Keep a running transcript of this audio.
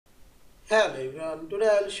Hello everyone, today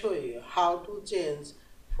I will show you how to change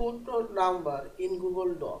footnote number in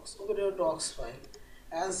Google Docs. Open your Docs file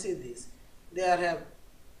and see this. There have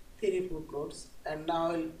three footnotes and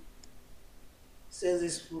now I will change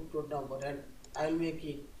this footnote number and I will make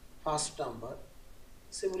it first number.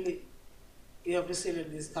 Simply you have to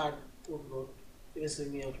select this third footnote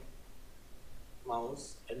using your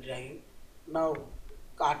mouse and dragging. Now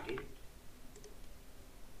cut it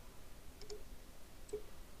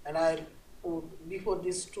and I will put before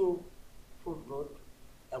these two footnote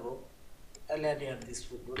above I'll add here this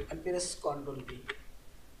footnote and press Ctrl V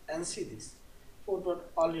and see this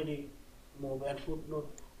footnote already move and footnote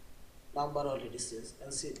number already says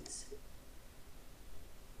and see this.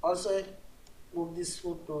 Also I move this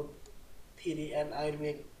footnote 3 and I will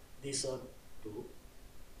make this on 2.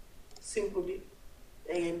 Simply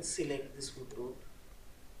again select this footnote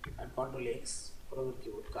and Ctrl X from your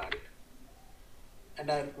keyboard card and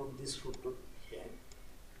I will put this footnote here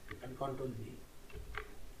and Ctrl V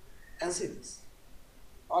and see this.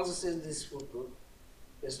 Also change this footnote,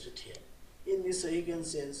 paste it here. In this way you can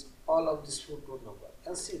change all of this footnote number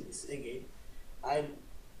and see this again. I'll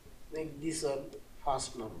make this one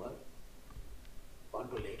first number,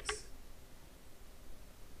 Ctrl X,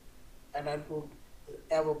 and I'll put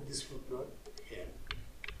above this footnote here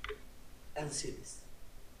and see this.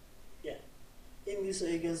 Yeah. In this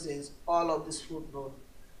way you can change all of this footnote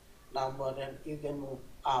number and you can move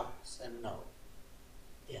ups and down.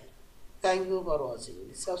 Yeah. Thank you for watching.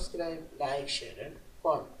 Subscribe, like, share and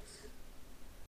comment.